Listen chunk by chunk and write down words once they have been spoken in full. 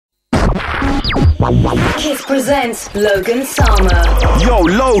Kiss presents Logan Sama. Yo,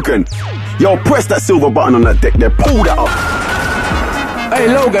 Logan. Yo, press that silver button on that deck there. Pull that up. Hey,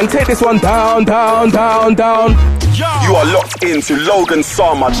 Logan, take this one down, down, down, down. Yo. You are locked into Logan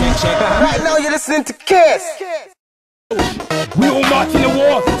Sama. Right now you're listening to Kiss. We all march in the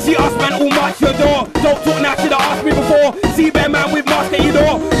war. See us man all march your door. Don't talk now, should have asked me before. See bear man with mask at your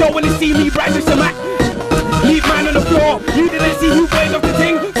door. Don't wanna see me bright as a Mac. Leave man on the floor. You didn't see who played off the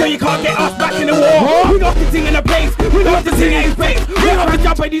thing, so you can't get us back in the war. Bring off the thing in the place. Bring off the thing in his face. Bring off the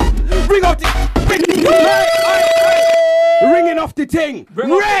jump at this. Bring off the ringing off the ting.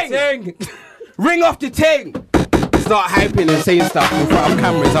 Ring off the ting. Ring off the ting. Start hyping and saying stuff in front of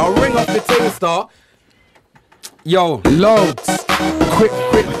cameras. I'll ring off the ting, star. Yo, loads. Quick.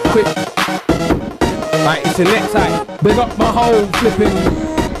 Right, it's the next time. Big up my whole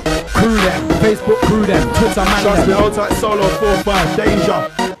flipping crew them, Facebook crew them, Twitter man. Trust me, hold tight, solo 4-5, danger.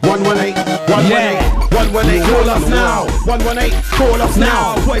 118, 118, call us now. 118, call us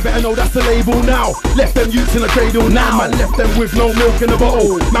now. Boy, better know that's the label now. Left them youths in the cradle now. Man left them with no milk in the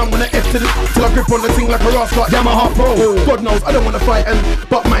bottle. Man wanna F to the till I grip on the thing like a rascal Yamaha Pro. God knows I don't wanna fight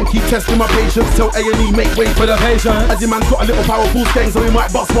but man keep testing my patience. Tell A&E make way for the patient. As your man's got a little powerful skeng, so we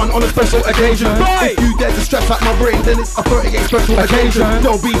might bust one on a special occasion. If you dare to stress out my brain, then it's a 38 special occasion.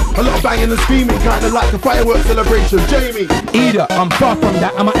 There'll be a lot of banging and screaming, kinda like a fireworks celebration. JME. Either I'm far from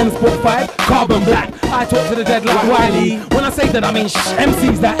that, I'm a M Sport 5, carbon black. I talk to the dead like Wiley. When I say that I mean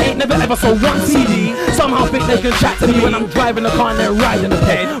MCs that ain't never ever sold one CD. Somehow think they can chat to me when I'm driving the car and they're riding the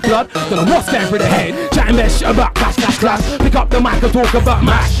pen. Blood, gonna what's going through the head. Chatting their shit about clash. Pick up the mic and talk about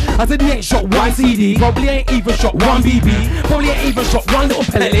mash. I said he ain't shot one CD, probably ain't even shot one BB, probably ain't even shot one little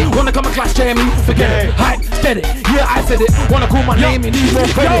pellet. Wanna come and clash JME, forget it. Hype, steady, yeah I said it. Wanna call my name and need more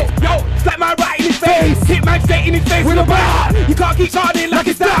credit. Yo, slap my right in his face, hit man straight in his face with a bat. You can't keep charging like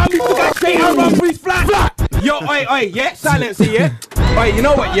it's down. You forgot straight and run through his flat. Yo, oi, yeah, silence here, yeah. Oi, you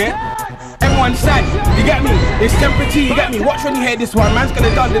know what, yeah? Everyone sad, you get me? It's Tempa, you get me? Watch when you hear this one, man's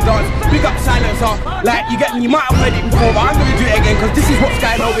gonna done the dance. Big up silencer, like you get me? You might have heard it before, but I'm gonna do it again, cause this is what's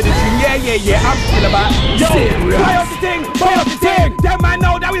going over the tune. Yeah, I'm talking about. Yo, buy off the thing, buy off the thing. That man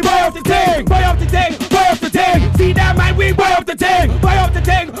know that we buy off the thing. Buy off the thing, buy off the thing. See that man, we buy off the thing. Buy off the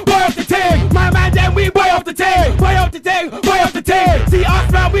thing, buy off the thing. My man, then we buy off the thing. Buy off the thing, buy off the thing. See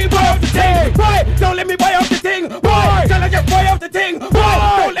us now, we buy off the thing. Boy, don't let me buy off the thing. Boy, shall I just buy off the thing? Boy,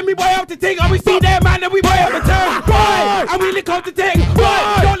 don't let me buy off the thing. And we see that man, then we buy off the thing. Boy, and we lick off the thing.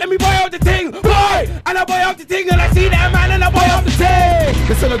 Boy, don't let me buy off the thing. Boy, and I buy off the thing. And I see that man, and I buy off the thing.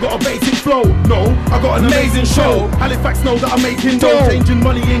 They said I got a basic flow. No, I got an amazing show. Halifax know that I'm making dough. Changing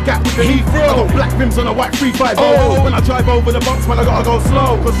money in gap with the Heathrow. I got black rims on a white 350. When I drive over the bumps, man, I gotta go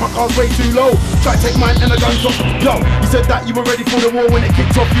slow, cause my car's way too low. Try to take mine and the gun's off. Yo, you said that you were ready for the war. When it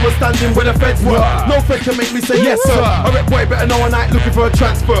kicked off, you were standing where the feds were. No fed can make me say yes, sir. A rep boy better know a night looking for a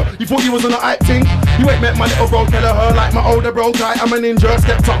transfer. You thought you was on a hype thing? You ain't met my little bro, Kelleher, like my older bro guy. I'm a ninja,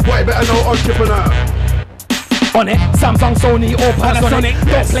 Skepta, boy better know entrepreneur. On it, Samsung, Sony, or Panasonic.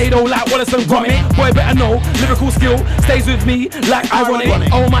 Don't play though like Wallace and Gromit. Boy better know, lyrical skill stays with me like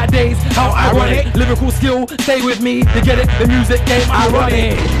ironic. All my days, how ironic. Lyrical skill, stay with me. You get it, the music game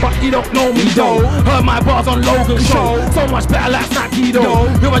ironic. But you don't know me though. Heard my bars on Logan show. So much better like Snacky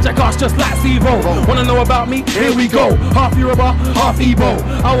though. You're a jackass just like Steve-O. Wanna know about me? Here we go. Half Yoruba, half Igbo.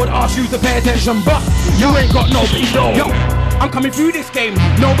 I would ask you to pay attention, but you ain't got no pedo. Yo, I'm coming through this game.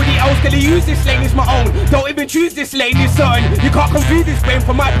 Nobody else gonna use this lane, it's my own. Don't even choose this lane, it's certain. You can't come through this game.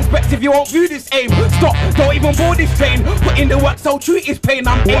 From my perspective, you won't view this aim. Stop, don't even board this train. Put in the work, so true it's pain.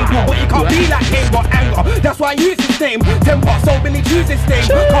 I'm angry, but you can't be like Kane, got anger. That's why I use this name. Tempa, so many choose this name.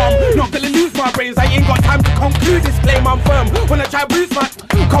 Calm, not gonna lose my brains. I ain't got time to conclude this claim. I'm firm when I try bruise my.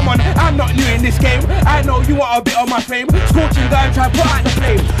 Come on, I'm not new in this game. I know you want a bit of my fame. Scorching guy and try put out the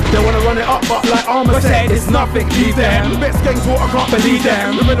flame. They wanna run it up, but like Armour said, it's nothing, leave them. Best gangs what I can't believe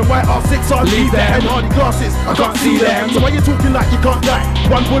them. The red and white R6, I leave them. And hardy glasses, I can't see them. So why you talking like you can't die?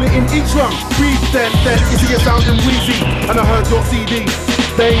 One bullet in each lung. Breathe then, you see it sounding wheezy. And I heard your CD,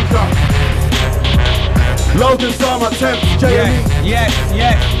 danger. Logan Sama, Temp, JME. Yes.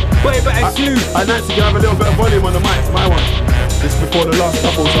 Boy, better slew. I Nancy, can have a little bit of volume on the mic, my one. This before the last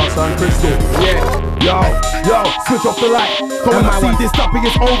couple shots, sound crystal. Yeah. Yo, switch off the light. Come on, I see this dumping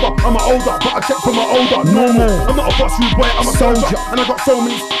is over. I'm an older, but I check for my older. Normal. I'm not a bus rude boy, I'm a soldier. And I got so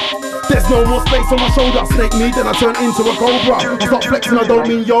many. There's no more space on my shoulder. Snake me, then I turn into a cobra. I stop flexing, I don't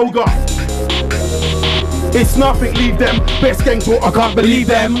mean yoga. It's nothing, leave them. Best gang talk, I can't believe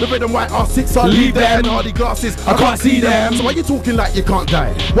them. The red and white R6, I leave them. And hardy glasses, I can't see them. So why you talking like you can't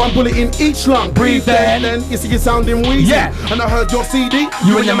die? One bullet in each lung, breathe then. You see you sounding wheezy. Yeah. And I heard your CD.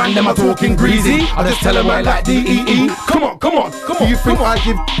 You and your man, them are talking greasy. I just tell them I like DEE. Come on. Do you think I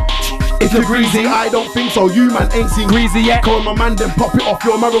give... If you're greasy, I don't think so. You man ain't seen greasy yet. Call my man, then pop it off.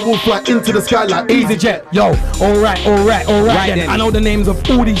 Your mirror will fly into the sky like EasyJet. Yo, alright then. I know the names of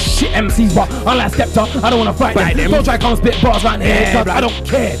all these shit MCs, but unlike Skepta, I don't wanna fight them. Don't try come spit bars right here, cause I don't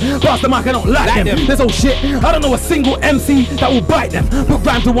care. Pass the mic, I don't like them. This old shit, I don't know a single MC that will bite them. Put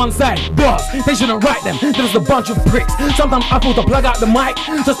rhyme to one side, bars, they shouldn't write them. They're just a bunch of pricks. Sometimes I feel to plug out the mic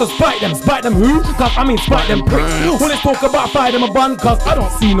just to spite them. Spite them who? Cause I mean spite them pricks. When they talk about fire them a bun, cause I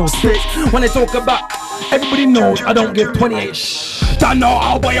don't see no sticks. When they talk about, everybody knows I don't give 28 Don't know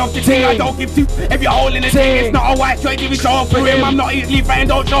how boy off the team. I don't give two if you're holding the team. It's not a white straight, if you show up for him. I'm not easily frightened,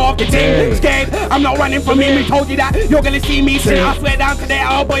 don't show off the team. Scared, I'm not running from him. We told you that you're gonna see me sin. I swear down today,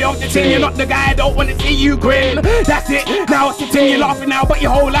 oh boy off the team. You're not the guy, I don't wanna see you grin. That's it, now it's the team. You're laughing now, but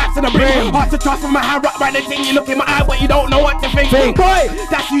your whole life's in a brim. Hard to trust from my hand, rock right the thing. You look in my eye, but you don't know what to think. Boy,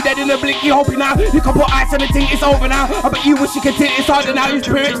 that's you dead in the blink. You hoping now you can put ice on the thing. It's over now. I bet you wish you could think it's harder now. Your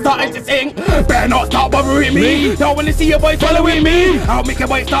spirit's starting to sing. Better not start bothering me. Don't wanna see your boy following me. I'll make your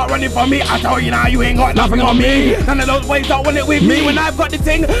boy start running from me. I tell you now, you ain't got nothing on me. None of those boys don't want it with me. When I've got the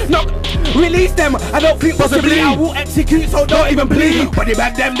thing, no, release them. I don't think possibly I will execute, so don't even bleed. Body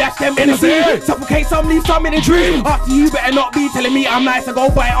bag them, dash them in the sea. Suffocate some, leave some in a dream. After you better not be telling me I'm nice. I go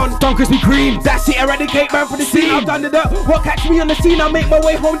buy it on Stone Krispy Kreme. That shit eradicate man for the scene. I've done the dirt. What catch me on the scene? I'll make my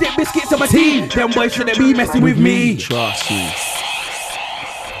way home, dip biscuits on my team. Them boys shouldn't be messing with me. Trust me.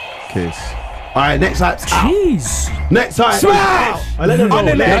 Kiss. Alright, next hype's out. Jeez. Next hype. Smash! I let them know. On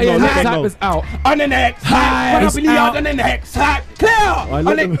the next Let hype is out. On the next hype. On the next hype. Clear! I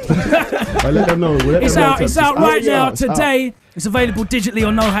let them know. It's out right now today. It's available digitally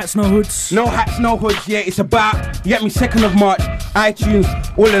on No Hats No Hoods. No Hats No Hoods, yeah, it's about, you get me, 2nd of March,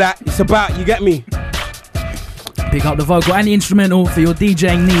 iTunes, all of that, it's about, you get me. Pick up the vocal and the instrumental for your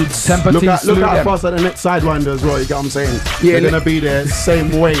DJing needs. Tempa look out fast at the next Sidewinder as well, you get what I'm saying? Yeah, they're gonna be there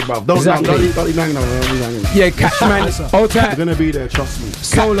same way, bruv. Don't Yeah, catch man, all time. They're gonna be there, trust me.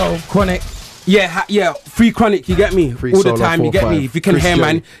 Solo, Chronic. Yeah, free Chronic, you get me? Free all solo, the time, you 4, get me? 5. If you can hear,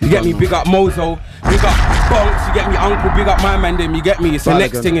 man, you get me? Big up Mozo, big up Bonks, you get me? Uncle, big up my man, them, you get me? It's the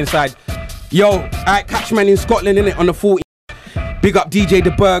next thing inside. Yo, alright, catch man in Scotland, innit, on the 40. Big up DJ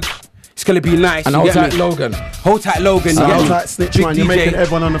The Berg. It's gonna be nice. And hold tight Logan. Hold tight Logan. Hold tight Snitch, man. You're making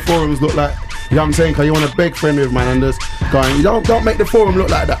everyone on the forums look like, you know what I'm saying? Because you want a big friend with, man, and just going, you don't make the forum look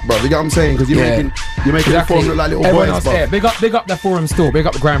like that, bro. You know what I'm saying? Because you're making the forum look like little boys, bro. Big up the forum store. Big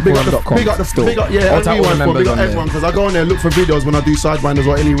up grandforum.com. Big up the store. Big up everyone. Because I go on there, look for videos when I do Sidewinders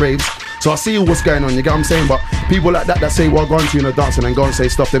or any raves. So I see what's going on, you get what I'm saying? But people like that say what going to in a dance and then go and say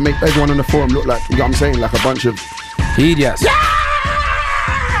stuff, they make everyone on the forum look like, you get what I'm saying? Like a bunch of idiots. Yeah!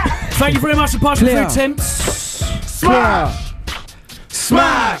 Thank you very much for passing through, Temps. Smash!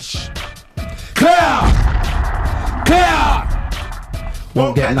 Smash! Clear!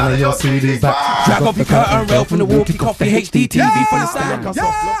 Won't get none of your CDs back. Drag off your curtain rail from the walkie coffee HD TV from the stand.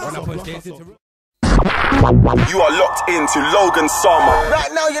 You are locked into Logan Summer.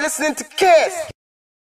 Right now you're listening to Kiss.